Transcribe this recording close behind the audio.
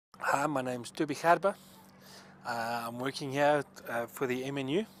Hi, my name's Terri Tatchell. I'm working here for the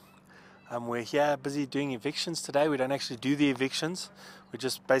MNU. We're here busy doing evictions today. We don't actually do the evictions. We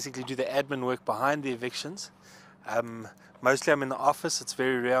just basically do the admin work behind the evictions. Mostly I'm in the office. It's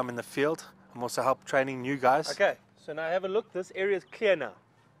very rare I'm in the field. I'm also help training new guys. Okay, so now have a look. This area is clear now.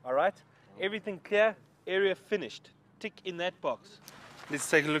 All right? Everything clear, area finished. Tick in that box. Let's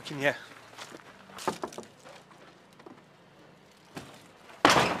take a look in here.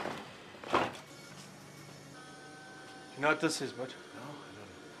 You know what this is, bud? No, I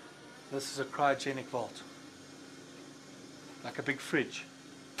don't know. This is a cryogenic vault. Like a big fridge.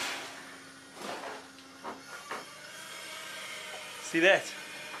 See that?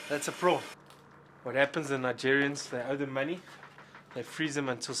 That's a prawn. What happens, the Nigerians, they owe them money. They freeze them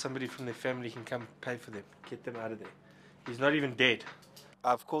until somebody from their family can come pay for them, get them out of there. He's not even dead.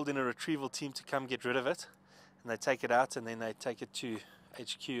 I've called in a retrieval team to come get rid of it. And they take it out and then they take it to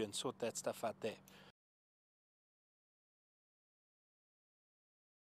HQ and sort that stuff out there.